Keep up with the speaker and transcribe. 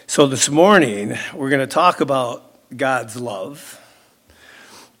So this morning, we're going to talk about God's love.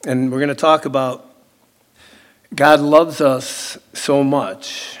 And we're going to talk about God loves us so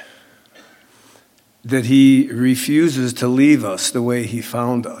much that he refuses to leave us the way he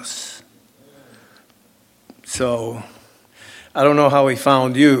found us. So I don't know how he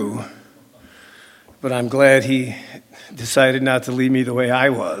found you, but I'm glad he decided not to leave me the way I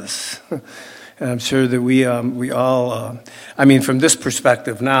was. And I'm sure that we all, from this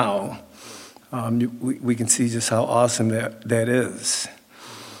perspective now, we can see just how awesome that is.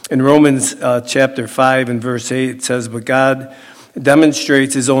 In Romans chapter 5 and verse 8, it says, "But God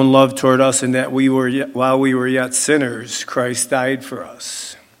demonstrates his own love toward us in that while we were yet sinners, Christ died for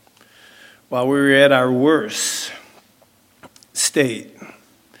us." While we were at our worst state,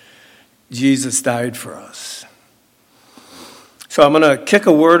 Jesus died for us. So I'm going to kick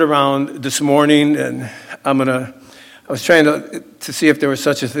a word around this morning, and I was trying to see if there was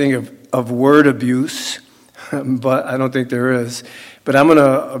such a thing of word abuse, but I don't think there is. But I'm going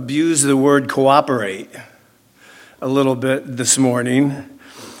to abuse the word cooperate a little bit this morning.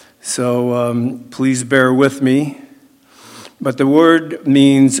 So please bear with me. But the word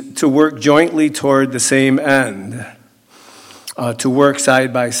means to work jointly toward the same end, to work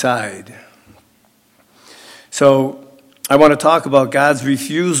side by side. So I want to talk about God's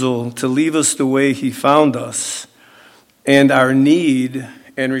refusal to leave us the way he found us and our need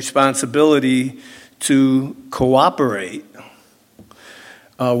and responsibility to cooperate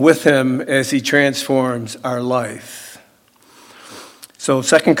with him as he transforms our life. So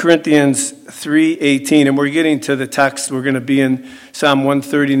 2 Corinthians 3:18, and we're getting to the text. We're going to be in Psalm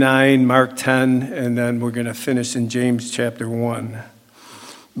 139, Mark 10, and then we're going to finish in James chapter 1.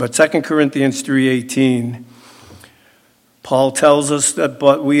 But 2 Corinthians 3:18, Paul tells us that,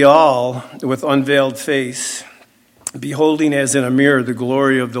 "But we all, with unveiled face, beholding as in a mirror the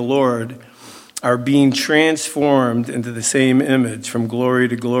glory of the Lord, are being transformed into the same image from glory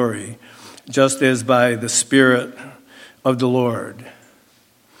to glory, just as by the Spirit of the Lord."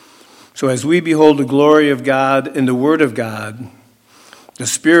 So as we behold the glory of God in the Word of God, the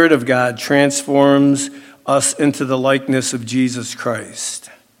Spirit of God transforms us into the likeness of Jesus Christ.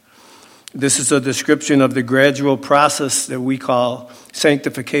 This is a description of the gradual process that we call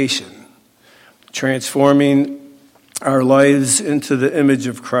sanctification, transforming our lives into the image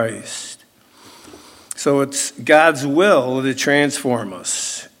of Christ. So it's God's will to transform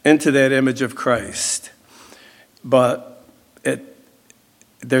us into that image of Christ. But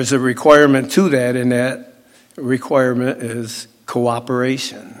there's a requirement to that, and that requirement is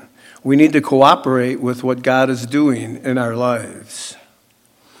cooperation. We need to cooperate with what God is doing in our lives.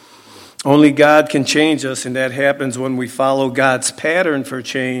 Only God can change us, and that happens when we follow God's pattern for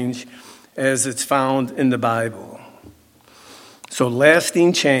change as it's found in the Bible. So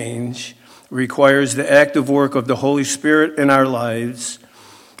lasting change requires the active work of the Holy Spirit in our lives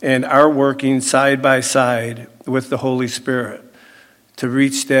and our working side by side with the Holy Spirit to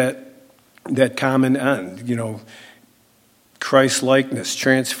reach that common end, Christ-likeness,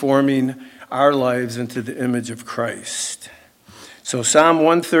 transforming our lives into the image of Christ. So Psalm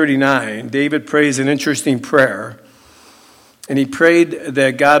 139, David prays an interesting prayer, and he prayed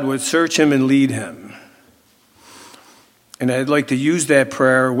that God would search him and lead him. And I'd like to use that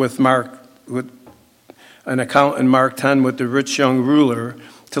prayer with an account in Mark 10 with the rich young ruler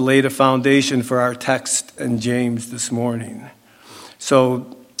to lay the foundation for our text in James this morning.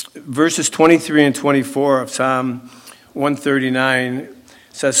 So verses 23 and 24 of Psalm 139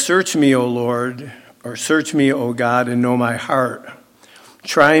 says, "Search me, O Lord," or "Search me, O God, and know my heart.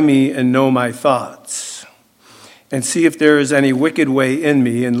 Try me and know my thoughts, and see if there is any wicked way in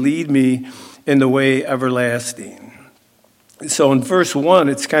me, and lead me in the way everlasting." So in verse 1,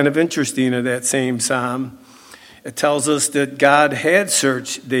 it's kind of interesting in that same psalm. It tells us that God had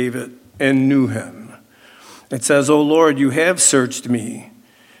searched David and knew him. It says, "O Lord, you have searched me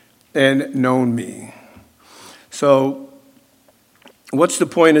and known me." So what's the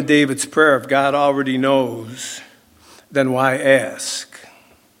point of David's prayer? If God already knows, then why ask?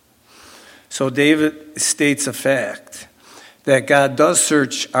 So David states a fact that God does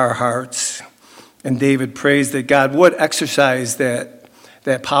search our hearts, and David prays that God would exercise that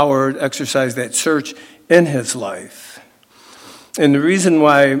power, exercise that search in his life. And the reason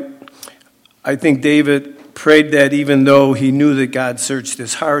why I think David prayed that, even though he knew that God searched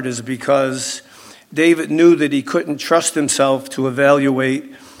his heart, is because David knew that he couldn't trust himself to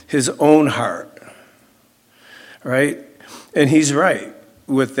evaluate his own heart, right? And he's right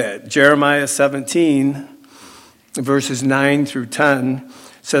with that. Jeremiah 17, verses 9 through 10,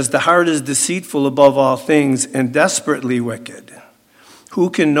 says, "The heart is deceitful above all things and desperately wicked. Who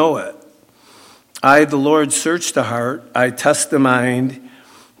can know it? I, the Lord, search the heart. I test the mind,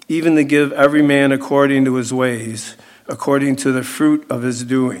 even to give every man according to his ways, according to the fruit of his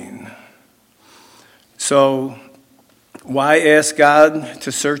doing. So, why ask God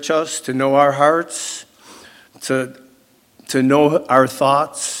to search us, to know our hearts, to know our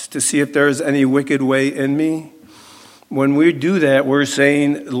thoughts, to see if there is any wicked way in me? When we do that, we're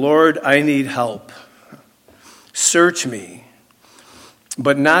saying, Lord, I need help. Search me.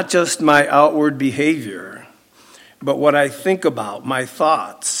 But not just my outward behavior, but what I think about, my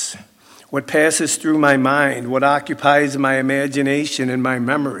thoughts, what passes through my mind, what occupies my imagination and my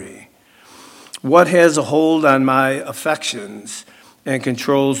memory, what has a hold on my affections and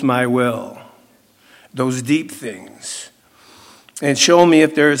controls my will, those deep things. And show me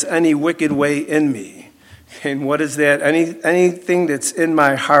if there is any wicked way in me. And what is that? Anything that's in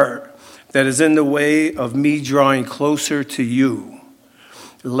my heart that is in the way of me drawing closer to you.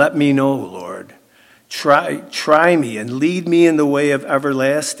 Let me know, Lord. Try me and lead me in the way of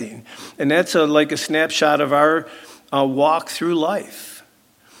everlasting. And that's like a snapshot of our walk through life.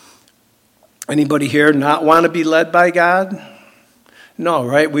 Anybody here not want to be led by God? No,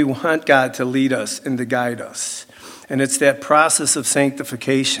 right? We want God to lead us and to guide us. And it's that process of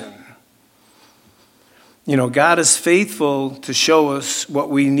sanctification. You know, God is faithful to show us what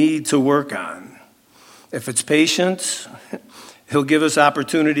we need to work on. If it's patience, He'll give us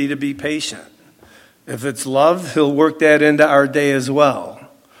opportunity to be patient. If it's love, He'll work that into our day as well.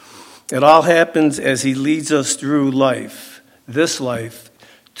 It all happens as He leads us through life, this life,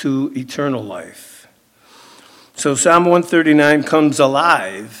 to eternal life. So Psalm 139 comes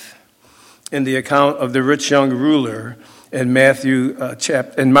alive in the account of the rich young ruler in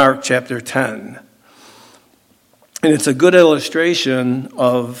Mark chapter 10. And it's a good illustration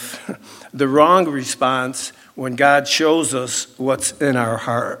of the wrong response when God shows us what's in our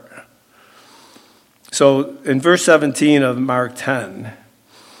heart. So in verse 17 of Mark 10,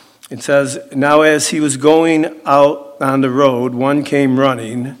 it says, "Now as he was going out on the road, one came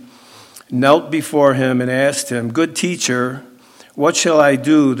running, knelt before him and asked him, 'Good teacher, what shall I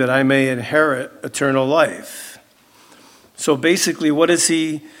do that I may inherit eternal life?'" So basically, what's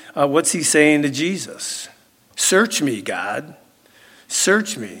he saying to Jesus? Search me, God.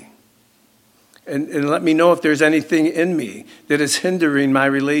 Search me. And let me know if there's anything in me that is hindering my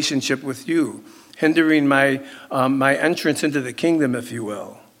relationship with you, hindering my entrance into the kingdom, if you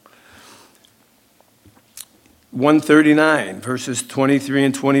will. 139, verses 23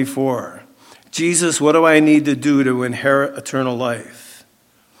 and 24. Jesus, what do I need to do to inherit eternal life?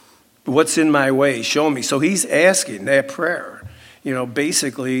 What's in my way? Show me. So he's asking that prayer,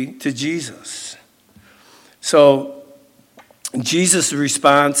 basically to Jesus. So Jesus'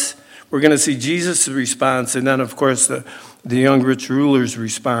 response, we're going to see Jesus' response, and then, of course, the young rich ruler's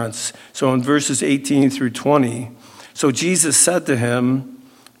response. So in verses 18 through 20, so Jesus said to him,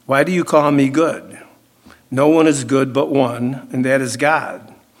 "Why do you call me good? No one is good but one, and that is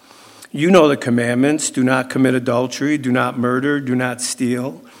God. You know the commandments: do not commit adultery, do not murder, do not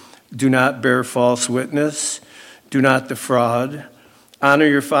steal, do not bear false witness, do not defraud, honor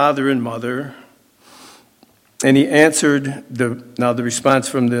your father and mother." And he answered, now the response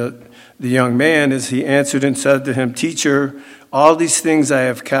from the young man is, he answered and said to him, "Teacher, all these things I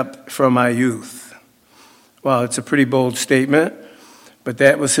have kept from my youth." Well, it's a pretty bold statement, but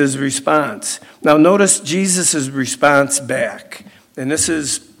that was his response. Now notice Jesus' response back. And this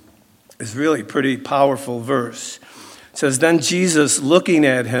is really pretty powerful verse. It says, "Then Jesus, looking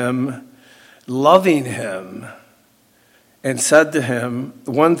at him, loving him, and said to him,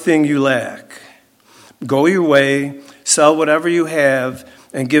 'One thing you lack. Go your way, sell whatever you have,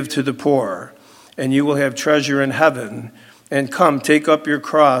 and give to the poor, and you will have treasure in heaven. And come, take up your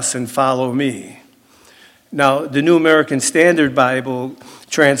cross and follow me.'" Now, the New American Standard Bible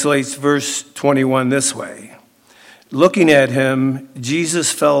translates verse 21 this way. Looking at him,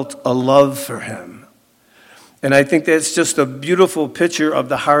 Jesus felt a love for him. And I think that's just a beautiful picture of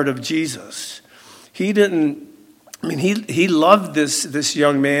the heart of Jesus. He loved this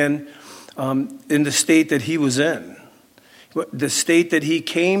young man in the state that he was in. The state that he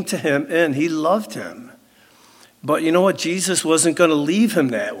came to him in, he loved him. But you know what? Jesus wasn't going to leave him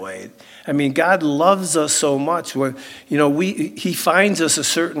that way. I mean, God loves us so much. He finds us a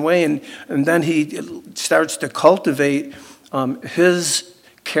certain way, and then he starts to cultivate his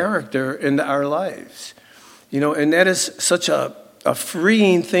character into our lives. And that is such a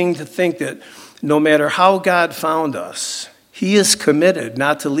freeing thing to think that no matter how God found us, He is committed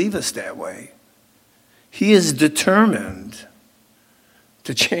not to leave us that way. He is determined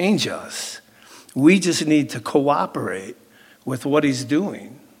to change us. We just need to cooperate with what he's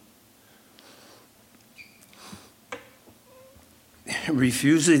doing. He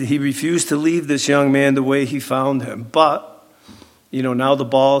refused to leave this young man the way he found him. But, now the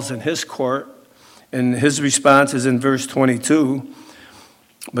ball's in his court, and his response is in verse 22.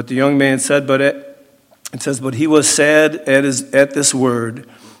 But the young man said, it says, but he was sad at this word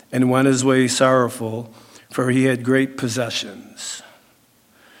and went his way sorrowful, for he had great possessions.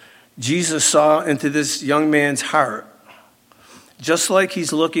 Jesus saw into this young man's heart, just like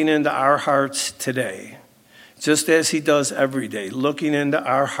he's looking into our hearts today, just as he does every day, looking into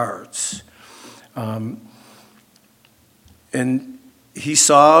our hearts. And he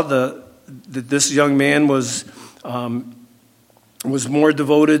saw that this young man was more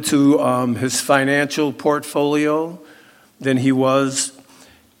devoted to his financial portfolio than he was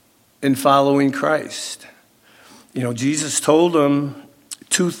in following Christ. Jesus told him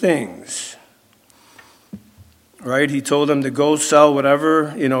two things, right? He told him to go sell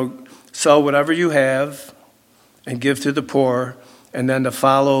whatever you have and give to the poor, and then to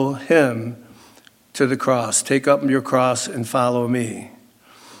follow him to the cross. Take up your cross and follow me.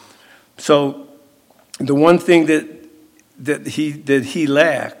 So the one thing that he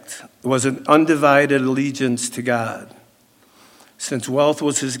lacked was an undivided allegiance to God. Since wealth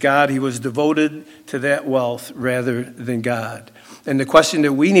was his God, he was devoted to that wealth rather than God. And the question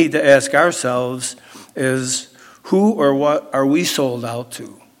that we need to ask ourselves is, who or what are we sold out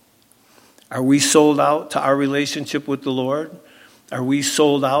to? Are we sold out to our relationship with the Lord? Are we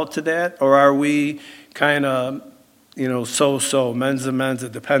sold out to that? Or are we kind of, so-so,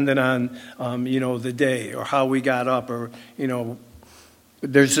 menza, dependent on, the day or how we got up, or,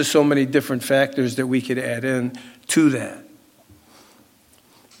 there's just so many different factors that we could add in to that.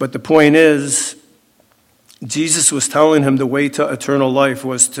 But the point is, Jesus was telling him the way to eternal life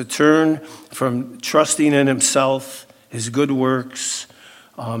was to turn from trusting in himself, his good works,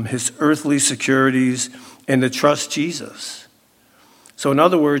 his earthly securities, and to trust Jesus. So in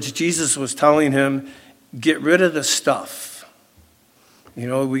other words, Jesus was telling him, get rid of the stuff.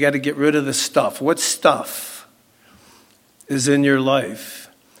 We got to get rid of the stuff. What stuff is in your life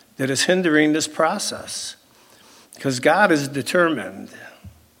that is hindering this process? Because God is determined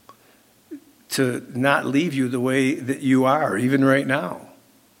to not leave you the way that you are, even right now.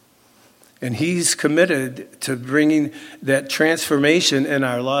 And he's committed to bringing that transformation in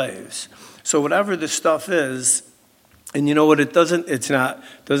our lives. So whatever the stuff is, and you know what, it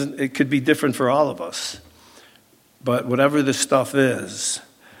could be different for all of us. But whatever the stuff is,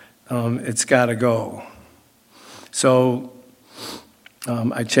 it's got to go. So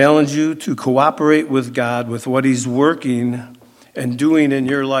I challenge you to cooperate with God with what he's working and doing in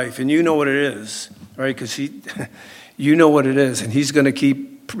your life. And you know what it is, right? Because you know what it is. And he's going to keep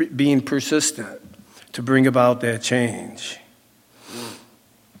being persistent to bring about that change.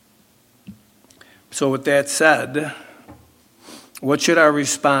 So with that said, what should our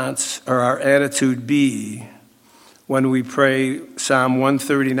response or our attitude be when we pray Psalm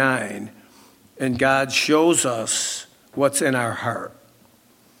 139 and God shows us what's in our heart?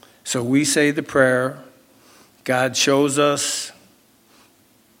 So we say the prayer, God shows us,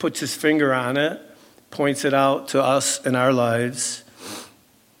 puts his finger on it, points it out to us in our lives,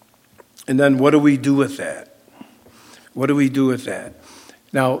 and then what do we do with that? What do we do with that?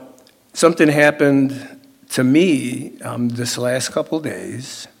 Now, something happened to me this last couple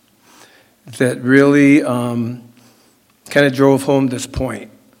days that really kind of drove home this point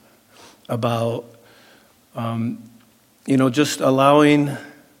about, just allowing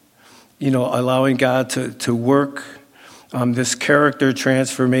God to work this character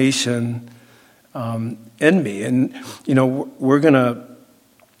transformation in me. And,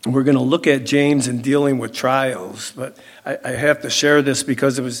 we're gonna look at James and dealing with trials, but I have to share this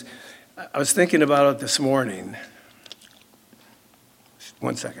because I was thinking about it this morning.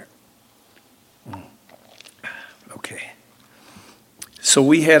 1 second. Okay. So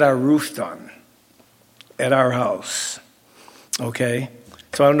we had our roof done at our house. Okay.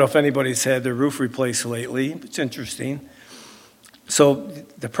 So I don't know if anybody's had their roof replaced lately. It's interesting. So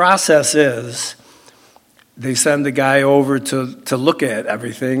the process is they send the guy over to look at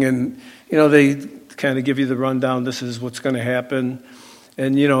everything, and they kind of give you the rundown. This is what's going to happen.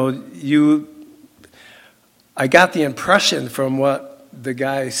 And I got the impression from what the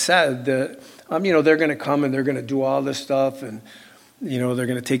guy said that they're going to come and they're going to do all this stuff, and they're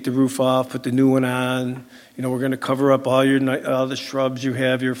going to take the roof off, put the new one on. We're going to cover up all the shrubs you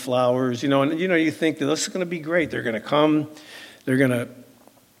have, your flowers. And you think that this is going to be great. They're going to come, they're going to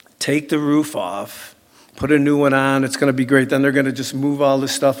take the roof off, put a new one on. It's going to be great. Then they're going to just move all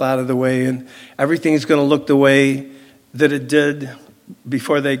this stuff out of the way, and everything's going to look the way that it did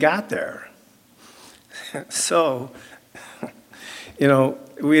before they got there. So, we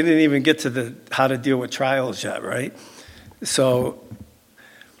didn't even get to how to deal with trials yet, right? So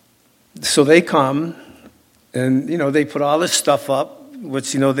they come, and, they put all this stuff up,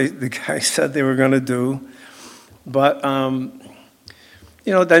 which, the guy said they were going to do. But,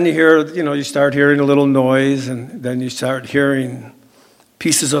 then you hear, you start hearing a little noise, and then you start hearing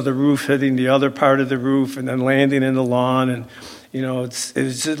pieces of the roof hitting the other part of the roof and then landing in the lawn. And,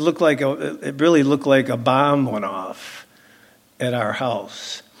 it really looked like a bomb went off at our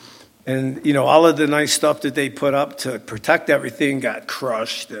house. And, all of the nice stuff that they put up to protect everything got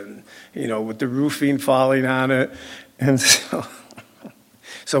crushed and, with the roofing falling on it. And so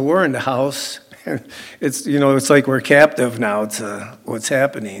we're in the house. It's, it's like we're captive now to what's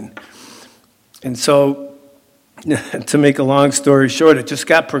happening. And so, to make a long story short, it just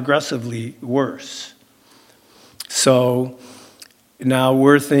got progressively worse. So now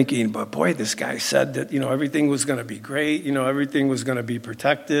we're thinking, but boy, this guy said that, everything was going to be great, everything was going to be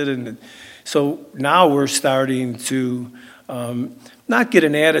protected. And so now we're starting to not get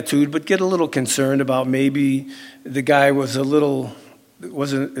an attitude, but get a little concerned about maybe the guy wasn't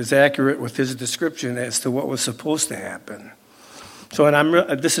as accurate with his description as to what was supposed to happen. So, and I'm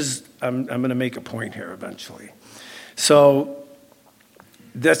going to make a point here eventually. So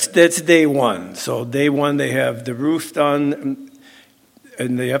that's day one. So day one, they have the roof done,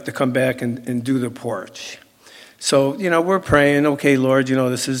 and they have to come back and do the porch. So, we're praying, okay, Lord,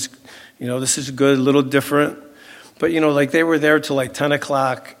 this is good, a little different. But, like they were there till like 10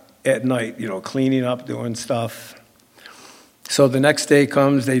 o'clock at night, cleaning up, doing stuff. So the next day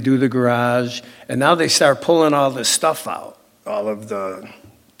comes, they do the garage, and now they start pulling all this stuff out, all of the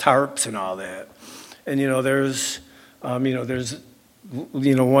tarps and all that. And, there's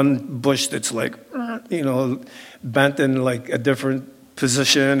one bush that's like, bent in like a different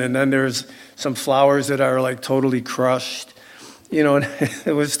position, and then there's some flowers that are like totally crushed. And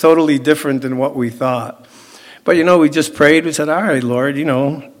it was totally different than what we thought. But, we just prayed. We said, all right, Lord,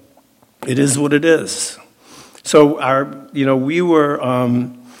 it is what it is. So we were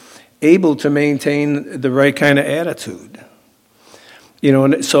able to maintain the right kind of attitude.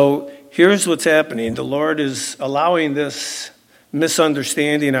 And so here's what's happening. The Lord is allowing this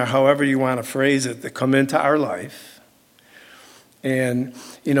misunderstanding, or however you want to phrase it, to come into our life. And,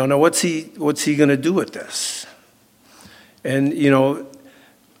 now what's he going to do with this? And,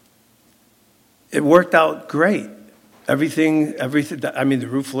 it worked out great. Everything, the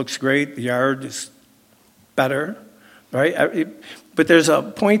roof looks great. The yard is better, right? But there's a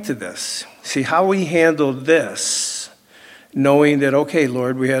point to this. See, how we handled this, knowing that, okay,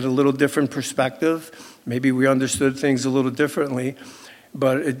 Lord, we had a little different perspective. Maybe we understood things a little differently,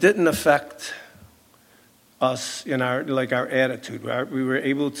 but it didn't affect us in our attitude. We were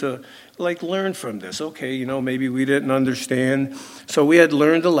able to learn from this. Okay, maybe we didn't understand. So we had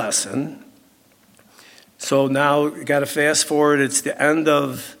learned a lesson. So now we got to fast forward. It's the end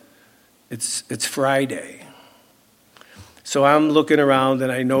of, it's Friday. So I'm looking around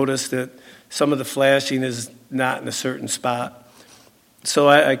and I noticed that some of the flashing is not in a certain spot. So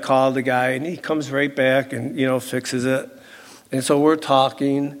I called the guy and he comes right back and, fixes it. And so we're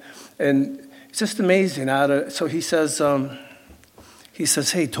talking and it's just amazing. So he says,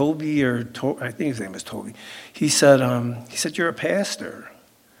 hey, Toby, I think his name is Toby. He said, you're a pastor.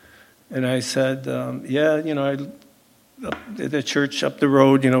 And I said, yeah, up at the church up the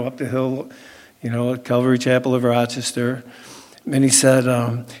road, up the hill, at Calvary Chapel of Rochester. And he said,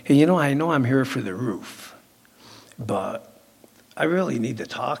 hey, I know I'm here for the roof, but I really need to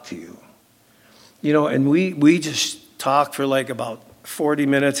talk to you. And we just talked for about 40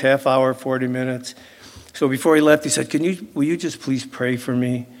 minutes, half hour, 40 minutes. So before he left, he said, will you just please pray for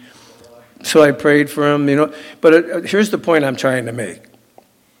me? So I prayed for him, But here's the point I'm trying to make.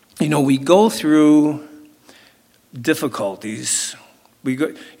 We go through difficulties.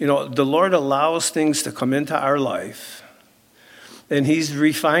 The Lord allows things to come into our life, and he's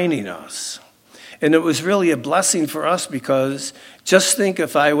refining us. And it was really a blessing for us because just think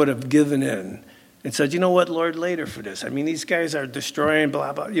if I would have given in and said, what, Lord, later for this. These guys are destroying,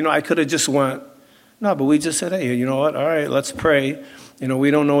 blah, blah. I could have just went, no, but we just said, hey, you know what, all right, let's pray.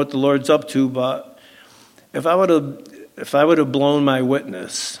 We don't know what the Lord's up to, but if I would have blown my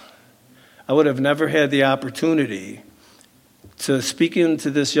witness, I would have never had the opportunity to speak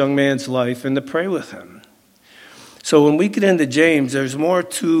into this young man's life and to pray with him. So when we get into James, there's more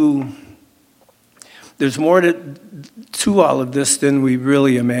to all of this than we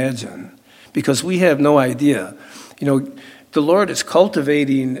really imagine, because we have no idea. The Lord is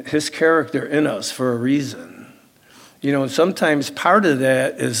cultivating his character in us for a reason. And sometimes part of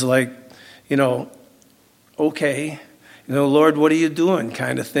that is like, okay, Lord, what are you doing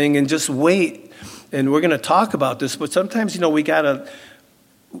kind of thing, and just wait. And we're going to talk about this, but sometimes, we got to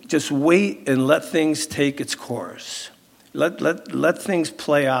just wait and let things take its course. Let things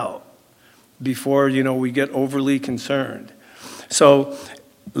play out before, we get overly concerned. So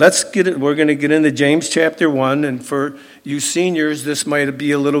we're going to get into James chapter 1, and for you seniors, this might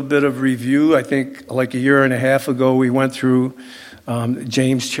be a little bit of review. I think like a year and a half ago, we went through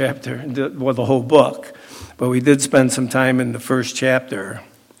James chapter, the whole book, but we did spend some time in the first chapter.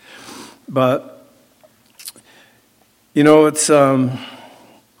 But, it's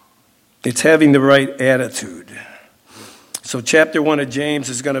having the right attitude. So chapter 1 of James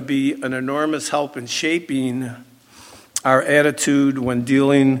is going to be an enormous help in shaping our attitude when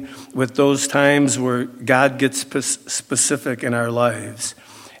dealing with those times where God gets specific in our lives,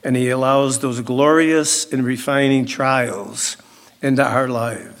 and he allows those glorious and refining trials into our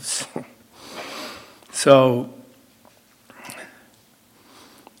lives. So,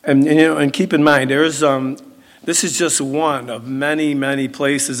 and keep in mind, this is just one of many, many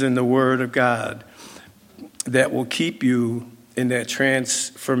places in the Word of God that will keep you in that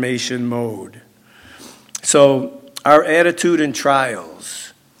transformation mode. So, our attitude in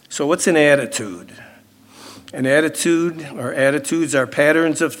trials. So what's an attitude? An attitude or attitudes are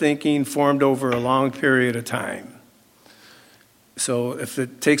patterns of thinking formed over a long period of time. So if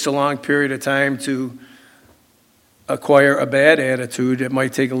it takes a long period of time to acquire a bad attitude, it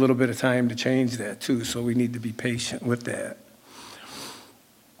might take a little bit of time to change that too. So we need to be patient with that.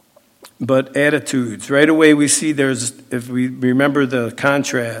 But attitudes, right away we see if we remember the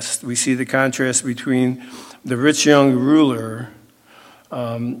contrast, we see the contrast between the rich young ruler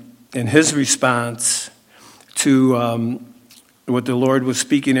and his response to what the Lord was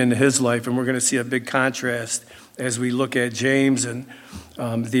speaking into his life. And we're going to see a big contrast as we look at James and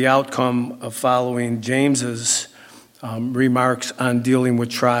the outcome of following James's remarks on dealing with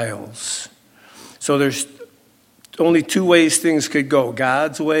trials. So there's only two ways things could go,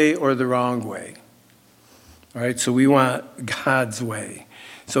 God's way or the wrong way. All right, so we want God's way.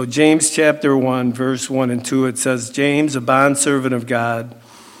 So James chapter 1, verse 1 and 2, it says, James, a bondservant of God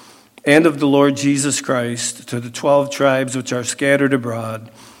and of the Lord Jesus Christ, to the 12 tribes which are scattered abroad,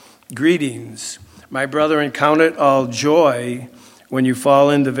 greetings. My brethren, count it all joy when you fall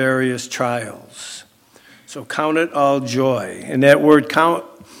into various trials. So count it all joy. And that word count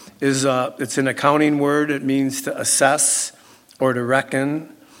it's an accounting word. It means to assess or to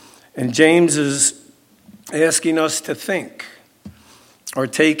reckon. And James is asking us to think or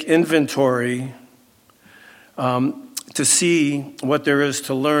take inventory to see what there is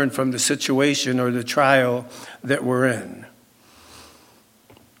to learn from the situation or the trial that we're in.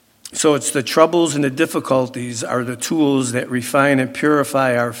 So it's the troubles and the difficulties are the tools that refine and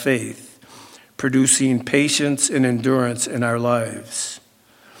purify our faith, producing patience and endurance in our lives.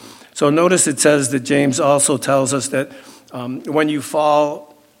 So notice it says that James also tells us that when you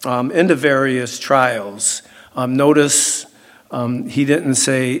fall into various trials, notice he didn't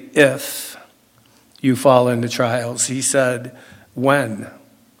say if you fall into trials. He said when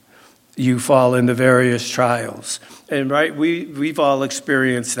you fall into various trials. And right, we've all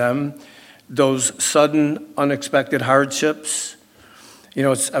experienced them, those sudden, unexpected hardships. I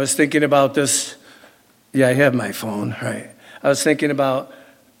was thinking about this. Yeah, I have my phone, right? I was thinking about,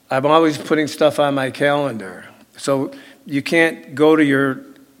 I'm always putting stuff on my calendar. So you can't go to your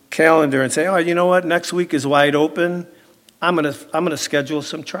calendar and say, oh, you know what, next week is wide open. I'm gonna schedule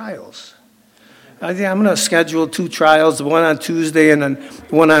some trials. I'm going to schedule 2 trials, one on Tuesday and then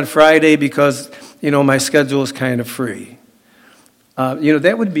one on Friday because, my schedule is kind of free. Wouldn't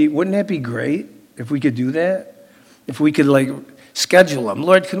that be great if we could do that? If we could schedule them.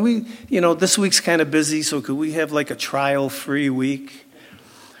 Lord, can we, this week's kind of busy, so could we have a trial-free week?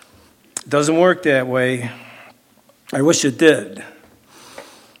 It doesn't work that way. I wish it did.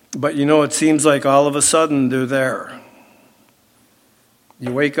 But, it seems like all of a sudden they're there.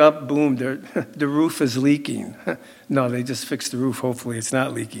 You wake up, boom, the roof is leaking. No, they just fixed the roof. Hopefully it's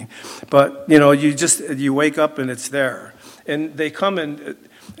not leaking. But, you wake up and it's there. And they come in,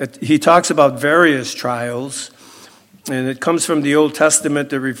 he talks about various trials, and it comes from the Old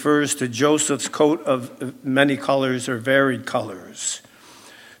Testament that refers to Joseph's coat of many colors or varied colors.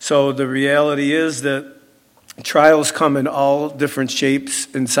 So the reality is that trials come in all different shapes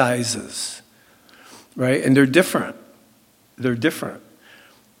and sizes, right? And they're different. They're different.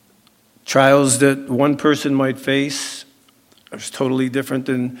 Trials that one person might face are totally different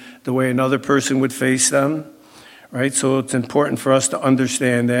than the way another person would face them, right? So it's important for us to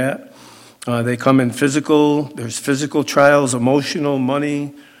understand that. They come in there's physical trials, emotional,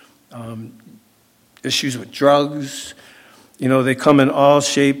 money, issues with drugs. They come in all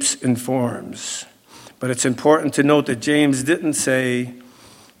shapes and forms. But it's important to note that James didn't say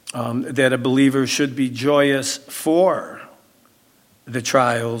that a believer should be joyous for the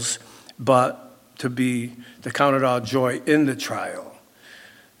trials, but to count it all joy in the trial.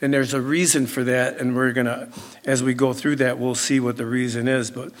 And there's a reason for that, and we're going to, as we go through that, we'll see what the reason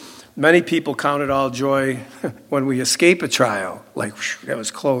is. But many people count it all joy when we escape a trial. Like, whew, that was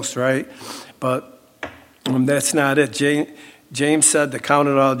close, right? But that's not it. James said to count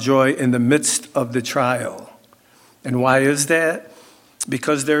it all joy in the midst of the trial. And why is that?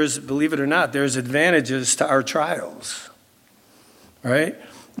 Because believe it or not, there's advantages to our trials, right?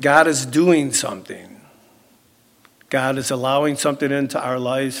 God is doing something. God is allowing something into our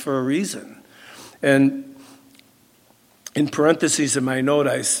lives for a reason. And in parentheses in my note,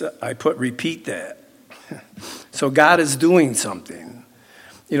 I put repeat that. So God is doing something.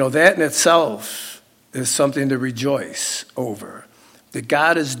 That in itself is something to rejoice over. That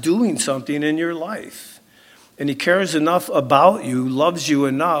God is doing something in your life. And he cares enough about you, loves you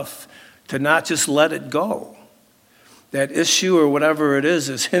enough to not just let it go. That issue or whatever it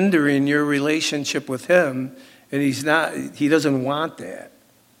is hindering your relationship with him. And he doesn't want that.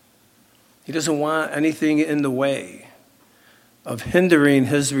 He doesn't want anything in the way of hindering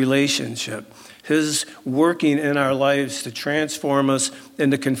his relationship, his working in our lives to transform us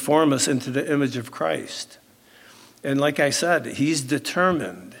and to conform us into the image of Christ. And like I said, he's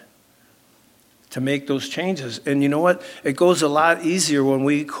determined to make those changes. And you know what? It goes a lot easier when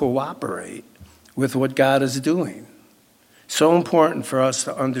we cooperate with what God is doing. So important for us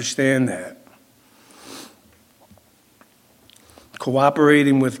to understand that.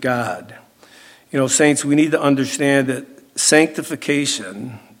 Cooperating with God. Saints, we need to understand that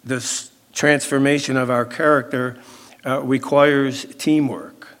sanctification, this transformation of our character, requires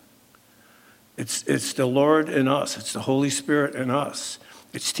teamwork. It's the Lord in us. It's the Holy Spirit in us.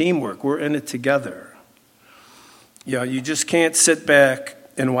 It's teamwork. We're in it together. You just can't sit back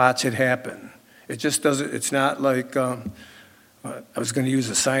and watch it happen. It just doesn't. It's not like I was going to use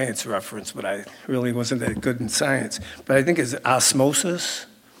a science reference, but I really wasn't that good in science. But I think it's osmosis.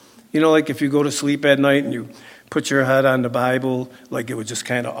 Like if you go to sleep at night and you put your head on the Bible, like it would just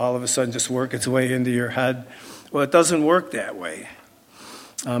kind of all of a sudden just work its way into your head. Well, it doesn't work that way.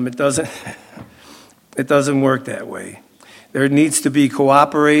 It doesn't work that way. There needs to be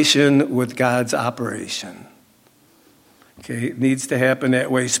cooperation with God's operation. Okay, it needs to happen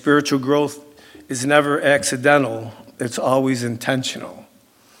that way. Spiritual growth is never accidental. It's always intentional.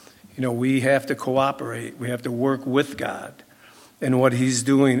 We have to cooperate. We have to work with God in what he's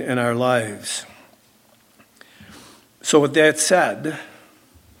doing in our lives. So with that said,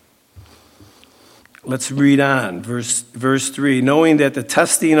 let's read on. Verse 3, knowing that the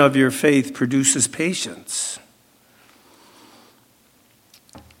testing of your faith produces patience.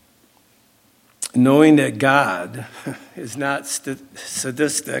 Knowing that God is not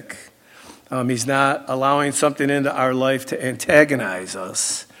sadistic. He's not allowing something into our life to antagonize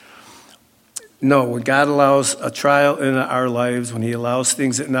us. No, when God allows a trial in our lives, when he allows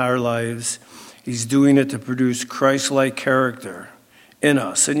things in our lives, he's doing it to produce Christ-like character in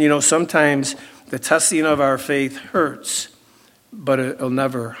us. And sometimes the testing of our faith hurts, but it'll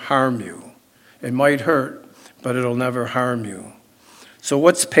never harm you. It might hurt, but it'll never harm you. So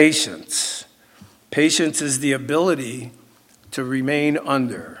what's patience? Patience is the ability to remain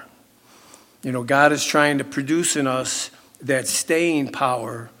under. God is trying to produce in us that staying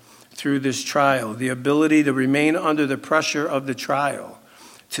power through this trial, the ability to remain under the pressure of the trial,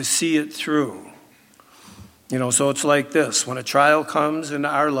 to see it through. So it's like this. When a trial comes into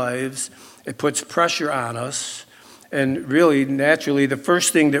our lives, it puts pressure on us. And really, naturally, the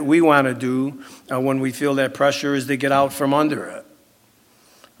first thing that we want to do when we feel that pressure is to get out from under it.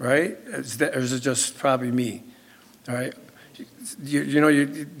 Right? Or is it just probably me? All right?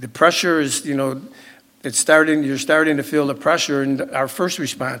 The pressure is, it's starting. You're starting to feel the pressure, and our first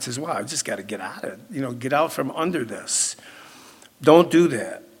response is, "Wow, I just got to get out of it. Get out from under this." Don't do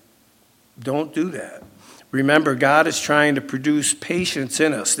that. Don't do that. Remember, God is trying to produce patience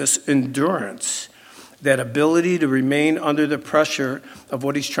in us, this endurance, that ability to remain under the pressure of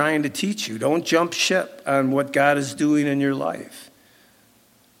what he's trying to teach you. Don't jump ship on what God is doing in your life.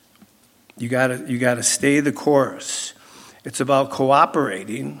 You gotta stay the course. It's about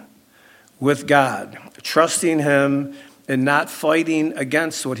cooperating with God, trusting him, and not fighting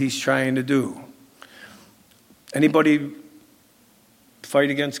against what he's trying to do. Anybody fight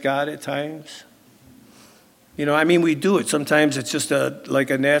against God at times? We do it. Sometimes it's just like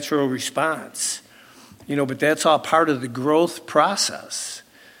a natural response, but that's all part of the growth process.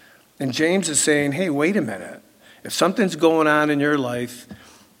 And James is saying, hey, wait a minute. If something's going on in your life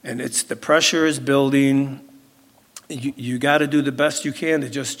and the pressure is building, you got to do the best you can to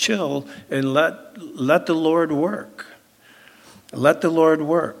just chill and let the Lord work. Let the Lord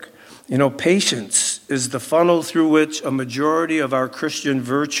work. Patience is the funnel through which a majority of our Christian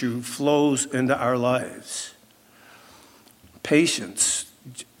virtue flows into our lives. Patience.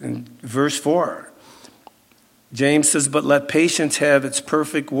 In verse 4, James says, but let patience have its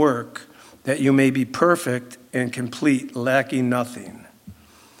perfect work, that you may be perfect and complete, lacking nothing.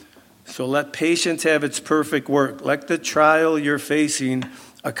 So let patience have its perfect work. Let the trial you're facing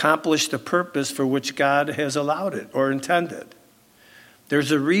accomplish the purpose for which God has allowed it or intended.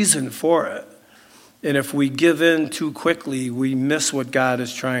 There's a reason for it. And if we give in too quickly, we miss what God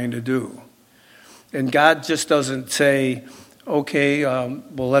is trying to do. And God just doesn't say, okay,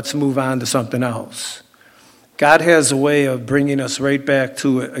 let's move on to something else. God has a way of bringing us right back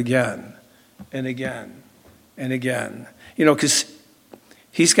to it again and again and again. Because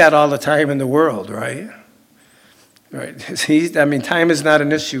He's got all the time in the world, right? Right. Time is not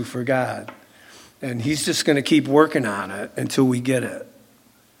an issue for God. And He's just going to keep working on it until we get it.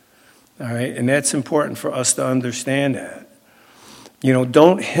 All right? And that's important for us to understand that.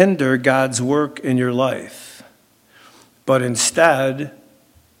 Don't hinder God's work in your life, but instead,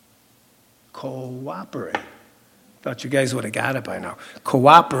 cooperate. Thought you guys would have got it by now.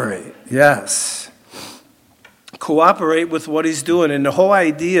 Cooperate, yes. Cooperate with what He's doing. And the whole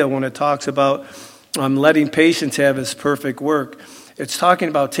idea when it talks about letting patience have its perfect work, it's talking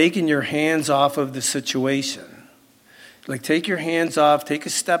about taking your hands off of the situation. Like take your hands off, take a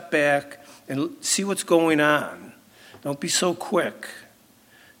step back, and see what's going on. Don't be so quick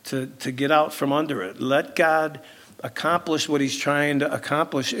to get out from under it. Let God accomplish what He's trying to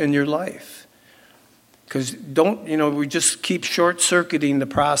accomplish in your life. Because we just keep short-circuiting the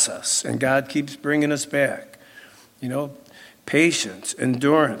process, and God keeps bringing us back. Patience,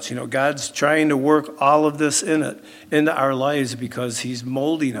 endurance. God's trying to work all of this into our lives because He's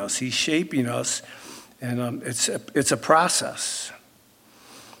molding us, He's shaping us, and it's a process.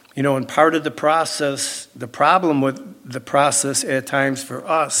 And part of the process, the problem with the process at times for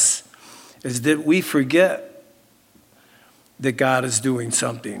us is that we forget that God is doing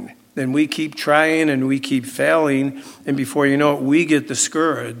something. Then we keep trying and we keep failing, and before you know it, we get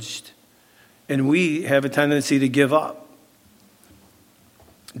discouraged, and we have a tendency to give up.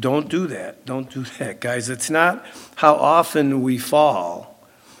 Don't do that. Don't do that, guys. It's not how often we fall.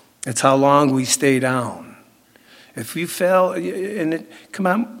 It's how long we stay down. If we fail, come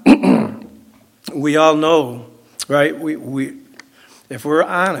on, we all know, right? If we're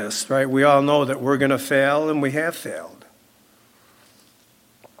honest, right, we all know that we're going to fail, and we have failed.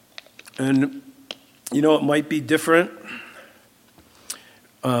 And, it might be different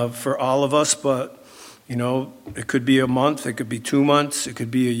for all of us, but, it could be a month, it could be 2 months, it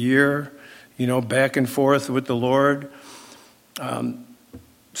could be a year, back and forth with the Lord.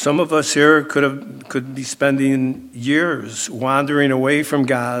 Some of us here could be spending years wandering away from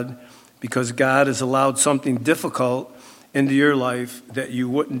God because God has allowed something difficult into your life that you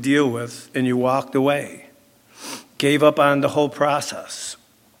wouldn't deal with, and you walked away, gave up on the whole process.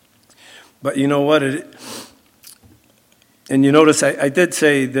 But you know what? And you notice I did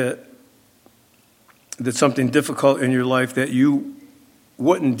say that something difficult in your life that you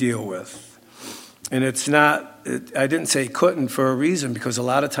wouldn't deal with. And it's not, I didn't say couldn't for a reason, because a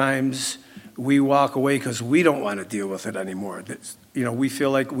lot of times we walk away because we don't want to deal with it anymore. We feel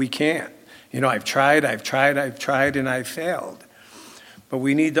like we can't. I've tried, and I've failed. But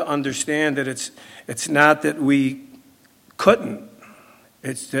we need to understand that it's not that we couldn't.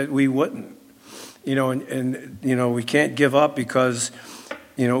 It's that we wouldn't, and we can't give up because,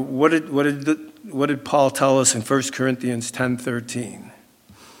 what did Paul tell us in 1 Corinthians 10:13?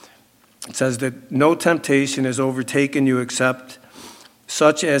 It says that no temptation has overtaken you except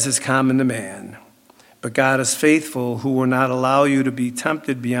such as is common to man. But God is faithful, who will not allow you to be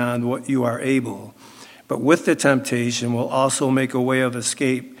tempted beyond what you are able, but with the temptation will also make a way of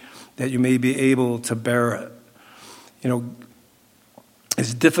escape that you may be able to bear it.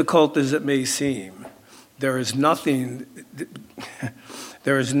 As difficult as it may seem, there is no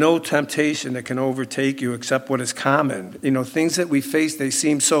temptation that can overtake you except what is common. Things that we face, they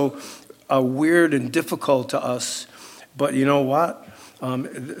seem so weird and difficult to us, but you know what?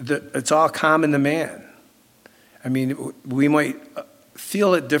 It's all common to man. We might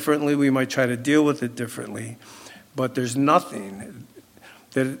feel it differently, we might try to deal with it differently, but there's nothing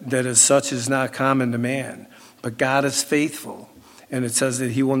that as such is not common to man. But God is faithful. And it says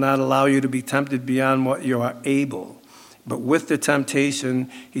that he will not allow you to be tempted beyond what you are able. But with the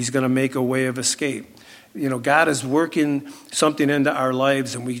temptation, he's going to make a way of escape. God is working something into our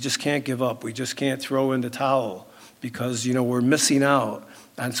lives, and we just can't give up. We just can't throw in the towel because, we're missing out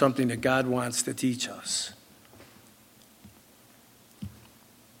on something that God wants to teach us.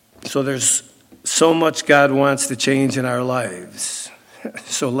 So there's so much God wants to change in our lives.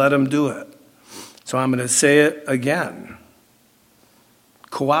 So let him do it. So I'm going to say it again.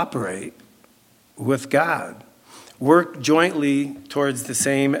 Cooperate with God. Work jointly towards the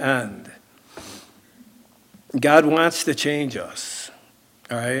same end. God wants to change us,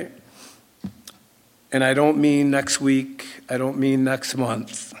 all right? And I don't mean next week. I don't mean next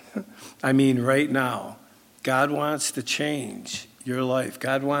month. I mean right now. God wants to change your life.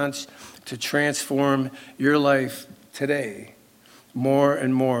 God wants to transform your life today more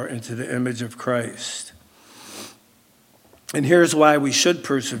and more into the image of Christ. And here's why we should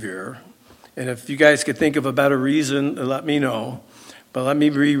persevere. And if you guys could think of a better reason, let me know. But let me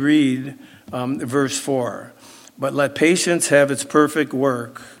reread verse 4. But let patience have its perfect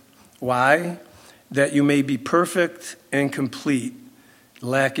work. Why? That you may be perfect and complete,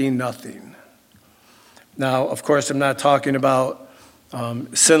 lacking nothing. Now, of course, I'm not talking about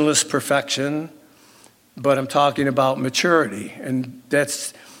sinless perfection, but I'm talking about maturity. And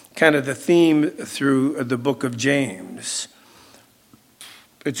that's kind of the theme through the book of James.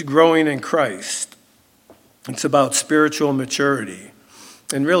 It's growing in Christ. It's about spiritual maturity.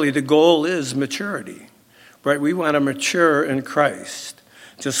 And really, the goal is maturity, right? We want to mature in Christ,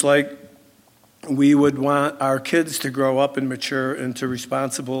 just like we would want our kids to grow up and mature into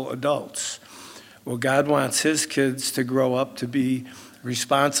responsible adults. Well, God wants his kids to grow up to be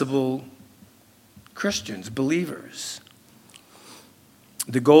responsible Christians, believers.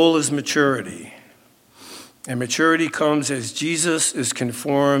 The goal is maturity. And maturity comes as Jesus is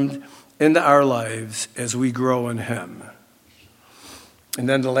conformed into our lives as we grow in him. And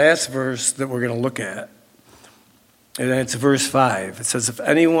then the last verse that we're going to look at, and it's verse 5. It says, if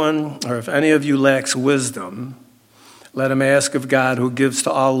anyone or if any of you lacks wisdom, let him ask of God, who gives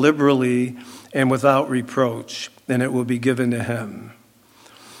to all liberally and without reproach, and it will be given to him.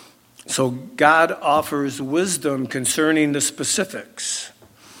 So God offers wisdom concerning the specifics.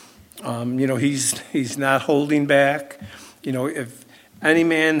 He's not holding back. If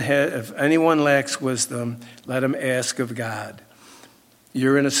anyone lacks wisdom, let him ask of God.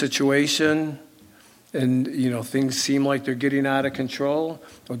 You're in a situation and, things seem like they're getting out of control.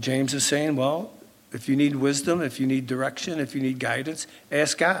 Well, James is saying, well, if you need wisdom, if you need direction, if you need guidance,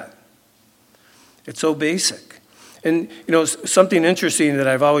 ask God. It's so basic. And, something interesting that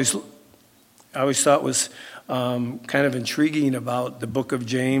I always thought was kind of intriguing about the book of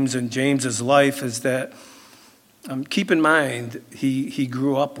James and James's life is that, keep in mind, he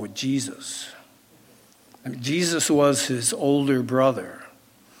grew up with Jesus. Jesus was his older brother.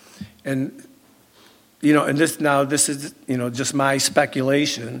 And, this is, just my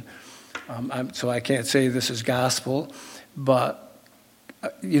speculation. So I can't say this is gospel. But,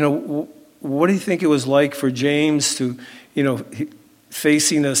 what do you think it was like for James to,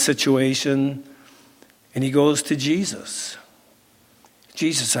 facing a situation, and he goes to Jesus.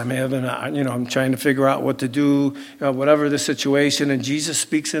 Jesus, I'm trying to figure out what to do, whatever the situation, and Jesus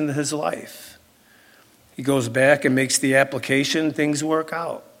speaks into his life. He goes back and makes the application, things work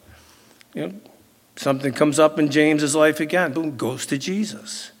out. Something comes up in James's life again, boom, goes to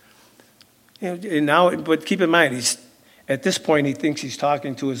Jesus. And now, but keep in mind, at this point he thinks he's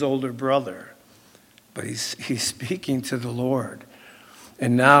talking to his older brother, but he's speaking to the Lord.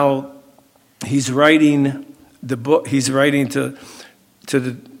 And now he's writing the book. He's writing to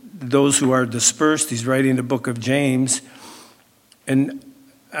those who are dispersed. He's writing the book of James. And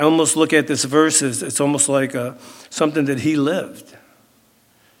I almost look at this verse as it's almost like something that he lived.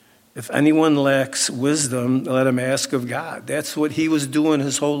 If anyone lacks wisdom, let him ask of God. That's what he was doing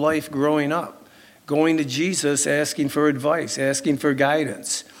his whole life growing up. Going to Jesus, asking for advice, asking for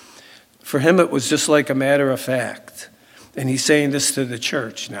guidance. For him, it was just like a matter of fact. And he's saying this to the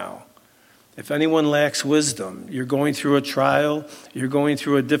church now. If anyone lacks wisdom, you're going through a trial, you're going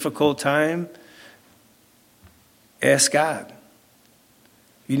through a difficult time, ask God.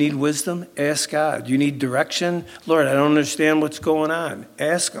 You need wisdom? Ask God. You need direction? Lord, I don't understand what's going on.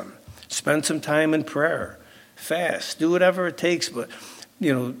 Ask him. Spend some time in prayer. Fast. Do whatever it takes, but,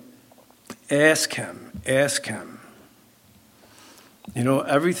 ask him. Ask him.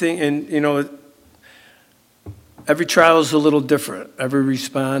 Everything, and, every trial is a little different. Every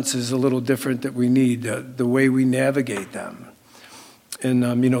response is a little different that we need, the way we navigate them. And,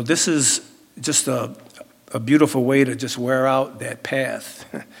 this is just a beautiful way to just wear out that path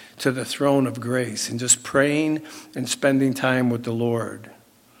to the throne of grace and just praying and spending time with the Lord.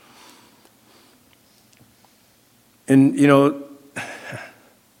 And,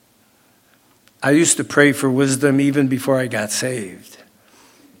 I used to pray for wisdom even before I got saved.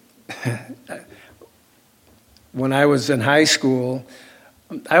 When I was in high school,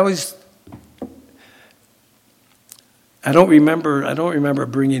 I don't remember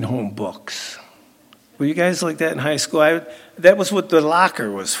bringing home books. Were you guys like that in high school? That was what the locker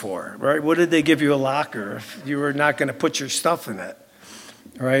was for, right? What did they give you a locker if you were not going to put your stuff in it,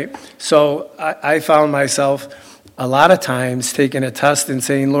 right? So I found myself a lot of times taking a test and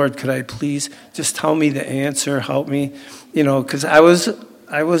saying, Lord, could I please just tell me the answer, help me? Because I was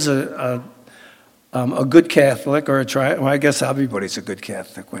a good Catholic, well, I guess everybody's a good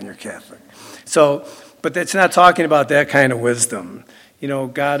Catholic when you're Catholic. So, but that's not talking about that kind of wisdom.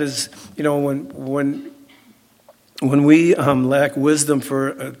 God is, when we lack wisdom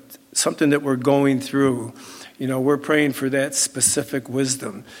for something that we're going through, we're praying for that specific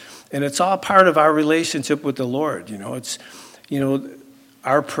wisdom. And it's all part of our relationship with the Lord. It's,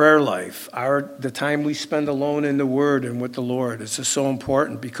 our prayer life, the time we spend alone in the Word and with the Lord. It's just so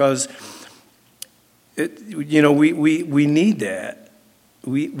important because we need that.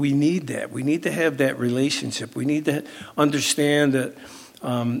 We need that. We need to have that relationship. We need to understand that,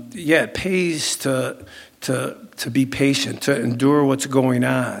 it pays to be patient, to endure what's going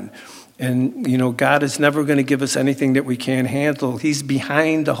on. And, God is never going to give us anything that we can't handle. He's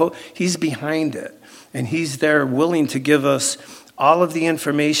behind He's behind it. And He's there willing to give us all of the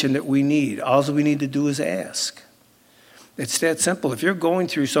information that we need. All we need to do is ask. It's that simple. If you're going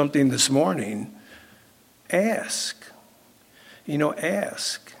through something this morning, ask.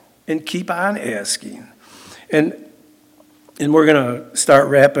 Ask. And keep on asking. And we're going to start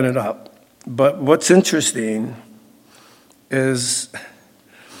wrapping it up. But what's interesting is,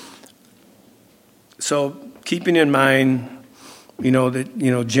 so keeping in mind,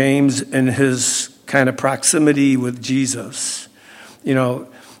 that, James and his kind of proximity with Jesus,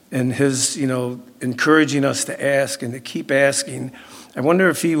 and his, encouraging us to ask and to keep asking. I wonder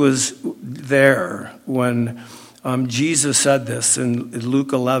if he was there when Jesus said this in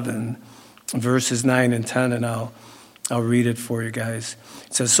Luke 11, verses 9 and 10, and I'll read it for you guys.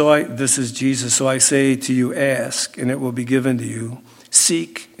 It says, this is Jesus, so I say to you, ask, and it will be given to you.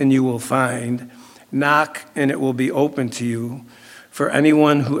 Seek, and you will find. Knock, and it will be open to you. For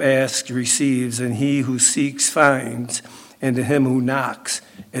anyone who asks receives, and he who seeks finds, and to him who knocks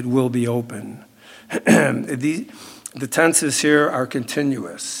it will be open. The tenses here are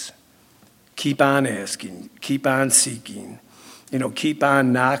continuous. Keep on asking, keep on seeking, keep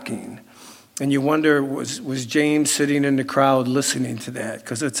on knocking. And you wonder, was James sitting in the crowd listening to that?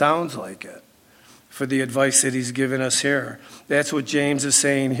 Because it sounds like it, for the advice that he's given us here. That's what James is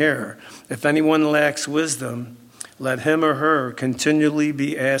saying here. If anyone lacks wisdom, let him or her continually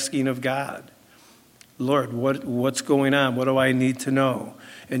be asking of God. Lord, what's going on? What do I need to know?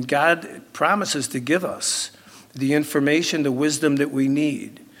 And God promises to give us the information, the wisdom that we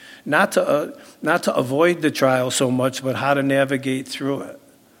need. Not to avoid the trial so much, but how to navigate through it.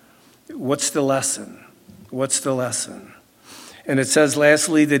 What's the lesson? What's the lesson? And it says,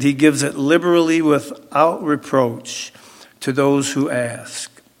 lastly, that he gives it liberally without reproach to those who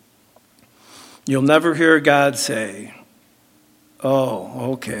ask. You'll never hear God say,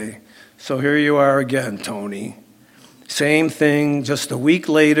 oh, okay, so here you are again, Tony. Same thing, just a week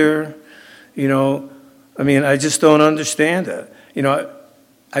later, I just don't understand it.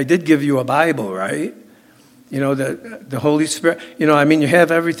 I did give you a Bible, right? The Holy Spirit, you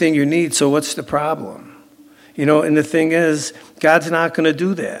have everything you need, so what's the problem? And the thing is, God's not going to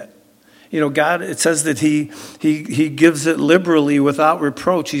do that. God, it says that he gives it liberally without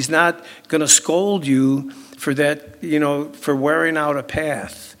reproach. He's not going to scold you for that, for wearing out a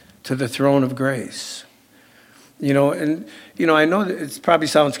path to the throne of grace. I know that it probably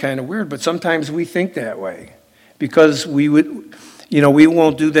sounds kind of weird, but sometimes we think that way because we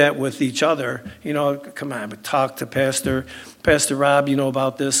won't do that with each other. Come on, but talk to Pastor Rob,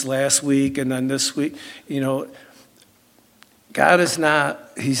 about this last week and then this week. God is not,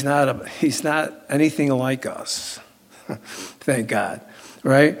 he's not anything like us. Thank God.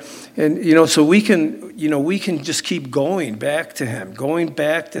 Right? And, so we can just keep going back to him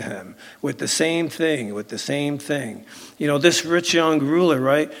with the same thing. This rich young ruler,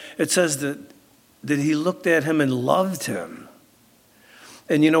 right? It says that he looked at him and loved him.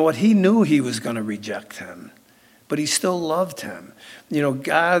 And you know what? He knew he was going to reject him, but he still loved him.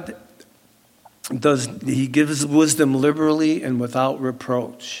 God He gives wisdom liberally and without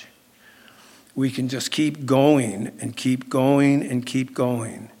reproach. We can just keep going and keep going and keep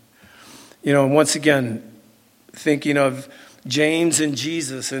going. Once again, thinking of James and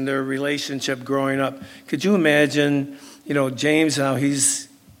Jesus and their relationship growing up. Could you imagine, James, how he's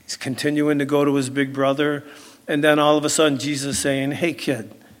continuing to go to his big brother, and then all of a sudden Jesus saying, hey,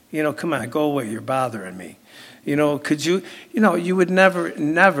 kid, come on, go away, you're bothering me. Could you, you would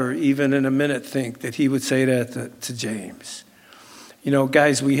never even in a minute think that he would say that to James.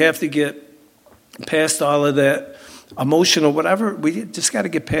 Guys, we have to get past all of that emotional, whatever, we just got to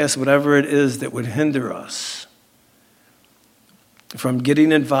get past whatever it is that would hinder us from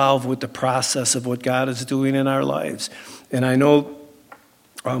getting involved with the process of what God is doing in our lives. And I know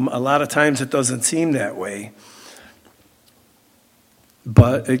a lot of times it doesn't seem that way,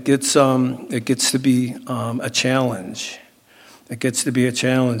 but it gets to be a challenge. It gets to be a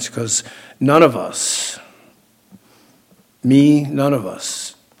challenge because none of us, nobody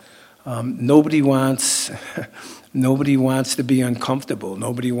wants to be uncomfortable.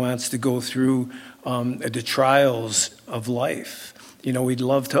 Nobody wants to go through the trials of life. We'd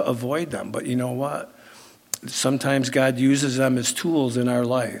love to avoid them, but you know what? Sometimes God uses them as tools in our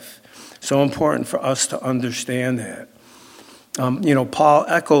life. So important for us to understand that. Paul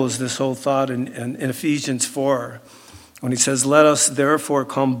echoes this whole thought in Ephesians 4 when he says, let us therefore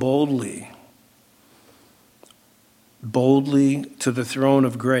come boldly to the throne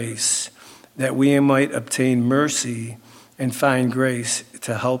of grace, that we might obtain mercy and find grace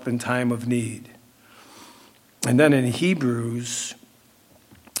to help in time of need. And then in Hebrews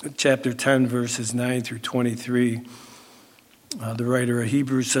chapter 10, verses 9 through 23, the writer of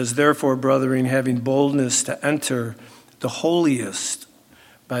Hebrews says, therefore, brethren, having boldness to enter the holiest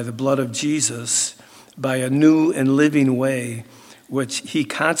by the blood of Jesus, by a new and living way, which he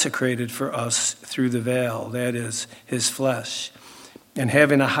consecrated for us through the veil, that is, his flesh. And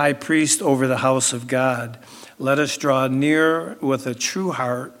having a high priest over the house of God, let us draw near with a true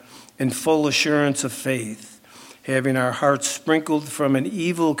heart and full assurance of faith, having our hearts sprinkled from an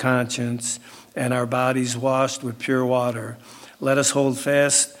evil conscience and our bodies washed with pure water. Let us hold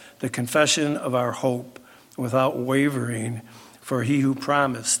fast the confession of our hope without wavering, for he who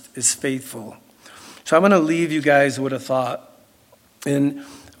promised is faithful. So I'm going to leave you guys with a thought. And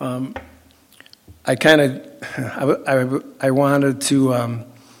I wanted to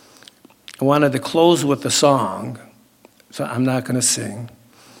close with a song, so I'm not going to sing.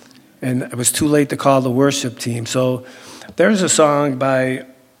 And it was too late to call the worship team. So there's a song by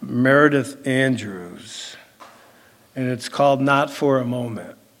Meredith Andrews, and it's called Not for a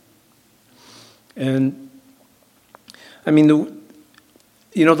Moment. And I mean,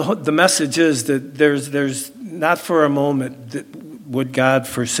 the message is that there's not for a moment that would God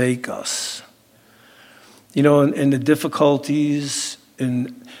forsake us. In the difficulties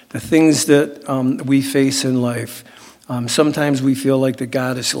and the things that we face in life, sometimes we feel like that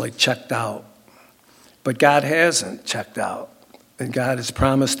God is like checked out. But God hasn't checked out. And God has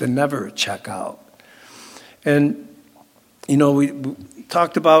promised to never check out. And, we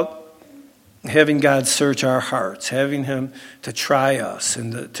talked about having God search our hearts, having him to try us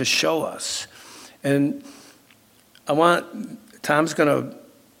and to show us. And Tom's going to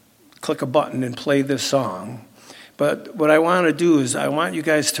click a button and play this song. But what I want to do is I want you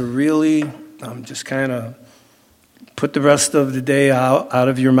guys to really just kind of put the rest of the day out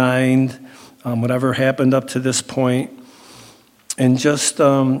of your mind, whatever happened up to this point, and just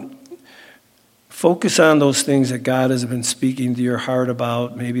focus on those things that God has been speaking to your heart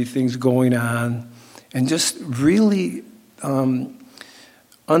about, maybe things going on, and just really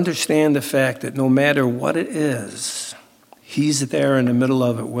understand the fact that no matter what it is, he's there in the middle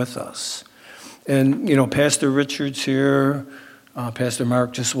of it with us. And, Pastor Richard's here, Pastor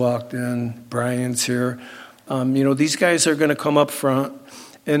Mark just walked in, Brian's here. These guys are going to come up front.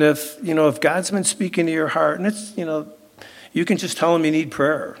 And if God's been speaking to your heart, and it's, you can just tell him you need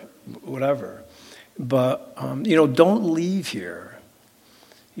prayer, whatever. But, don't leave here,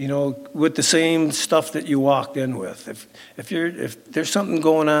 with the same stuff that you walked in with. If there's something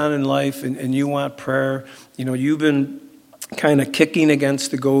going on in life and you want prayer, you've been kind of kicking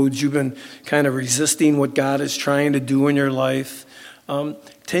against the goads, you've been kind of resisting what God is trying to do in your life,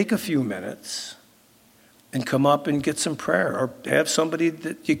 take a few minutes and come up and get some prayer, or have somebody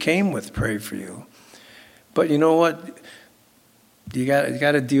that you came with pray for you. But you know what? You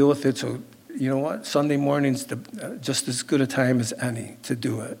got to deal with it. So you know what? Sunday morning's just as good a time as any to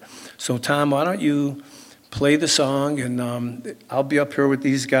do it. So Tom, why don't you play the song, and I'll be up here with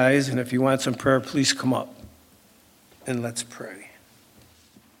these guys, and if you want some prayer, please come up and let's pray.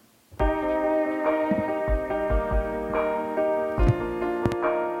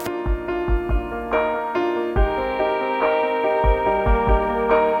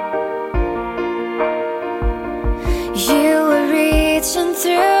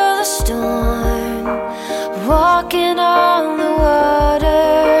 the storm, walking on the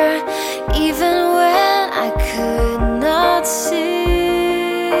water, even when I could not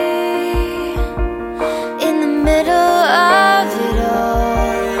see. In the middle of it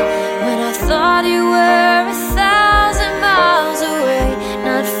all, when I thought you were 1,000 miles away,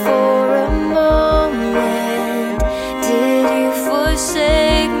 not for a moment did you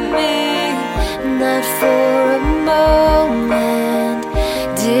forsake me. Not for a moment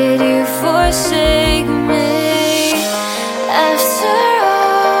did you forsake me. After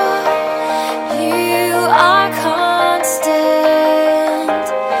all, you are constant.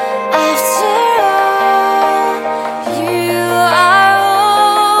 After all, you are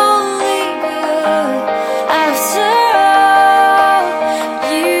only good. After all,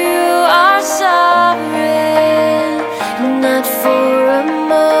 you are sovereign. Not for a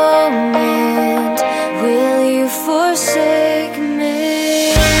moment will you forsake me.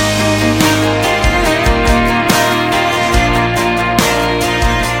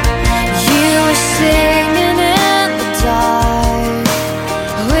 You were singing in the dark,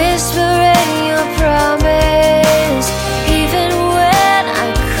 whispering your promise, even when I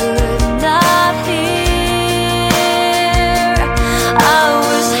could not hear. I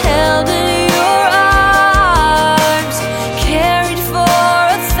was held in your arms, carried for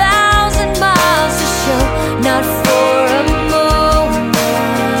 1,000 miles to show. Not for a moment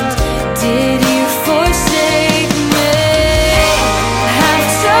did you forsake me.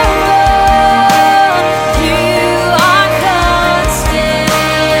 After all, you are constant.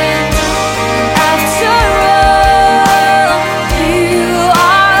 After all, you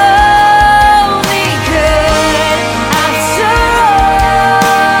are only good. After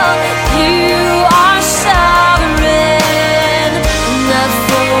all, you are sovereign. Not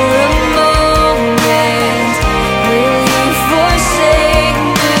for a moment will you forsake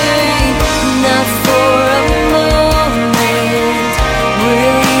me. Not for a moment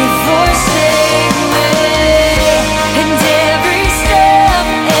will you forsake me. And every step,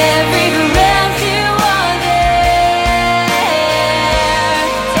 every breath you are there.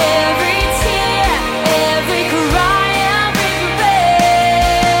 Every tear, every cry, every prayer.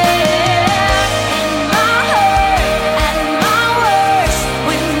 In my hurt, at my worst,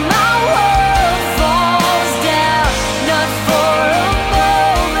 when my world falls down, not for a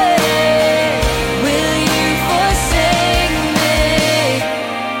moment will you forsake me.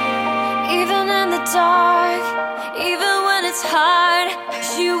 Even in the dark, even when it's hard,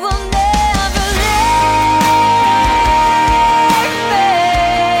 you will never leave me.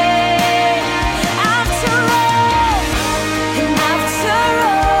 After all, and after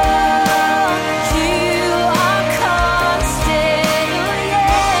all, you are constant.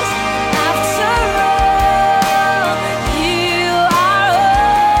 Yes, after all, you are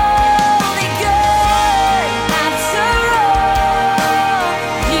only good. After all,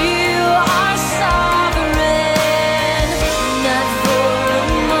 you are sovereign. Not for a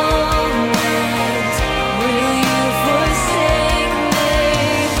moment will you forsake me.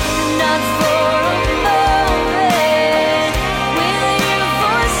 Not for a moment will you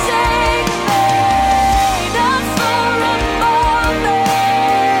forsake me. Not for a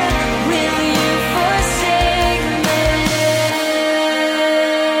moment will you forsake me.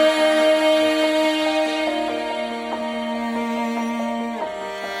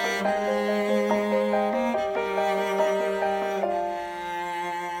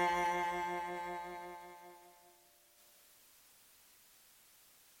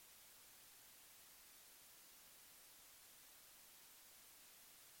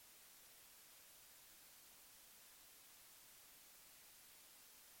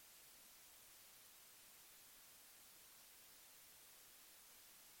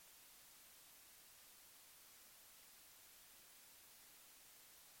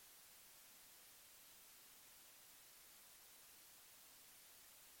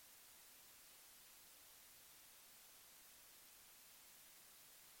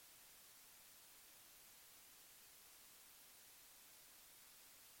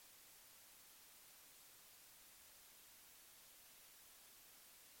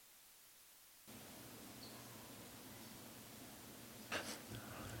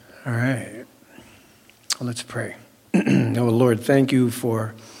 All right. Well, let's pray. Oh, Lord, thank you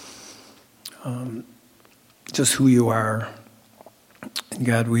for just who you are.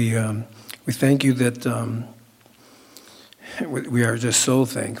 God, we thank you that we are just so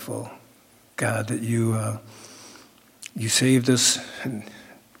thankful, God, that you saved us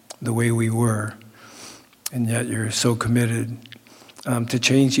the way we were, and yet you're so committed to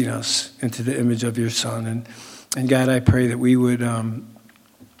changing us into the image of your Son. And God, I pray that we would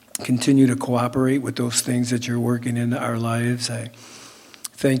continue to cooperate with those things that you're working into our lives. I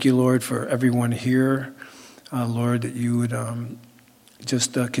thank you, Lord, for everyone here. Lord, that you would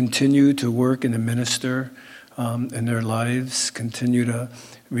just continue to work and to minister in their lives. Continue to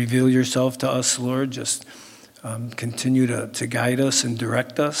reveal yourself to us, Lord. Just continue to guide us and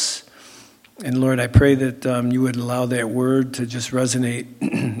direct us. And Lord, I pray that you would allow that word to just resonate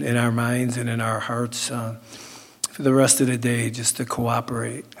in our minds and in our hearts for the rest of the day, just to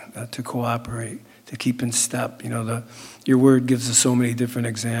cooperate, to keep in step. Your word gives us so many different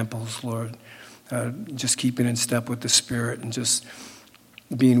examples, Lord. Just keeping in step with the Spirit and just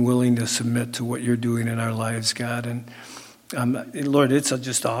being willing to submit to what you're doing in our lives, God. And Lord, it's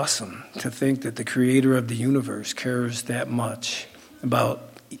just awesome to think that the creator of the universe cares that much about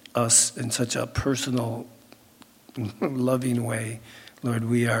us in such a personal, loving way. Lord,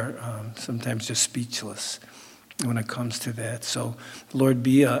 we are sometimes just speechless when it comes to that. So, Lord,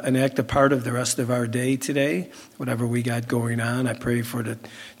 be an active part of the rest of our day today, whatever we got going on. I pray for the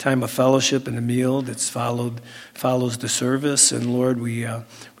time of fellowship and the meal that's follows the service. And Lord, we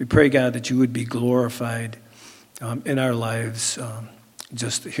pray, God, that you would be glorified in our lives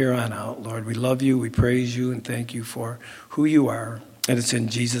just here on out. Lord, we love you, we praise you, and thank you for who you are. And it's in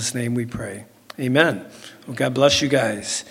Jesus' name we pray. Amen. Well, God bless you guys.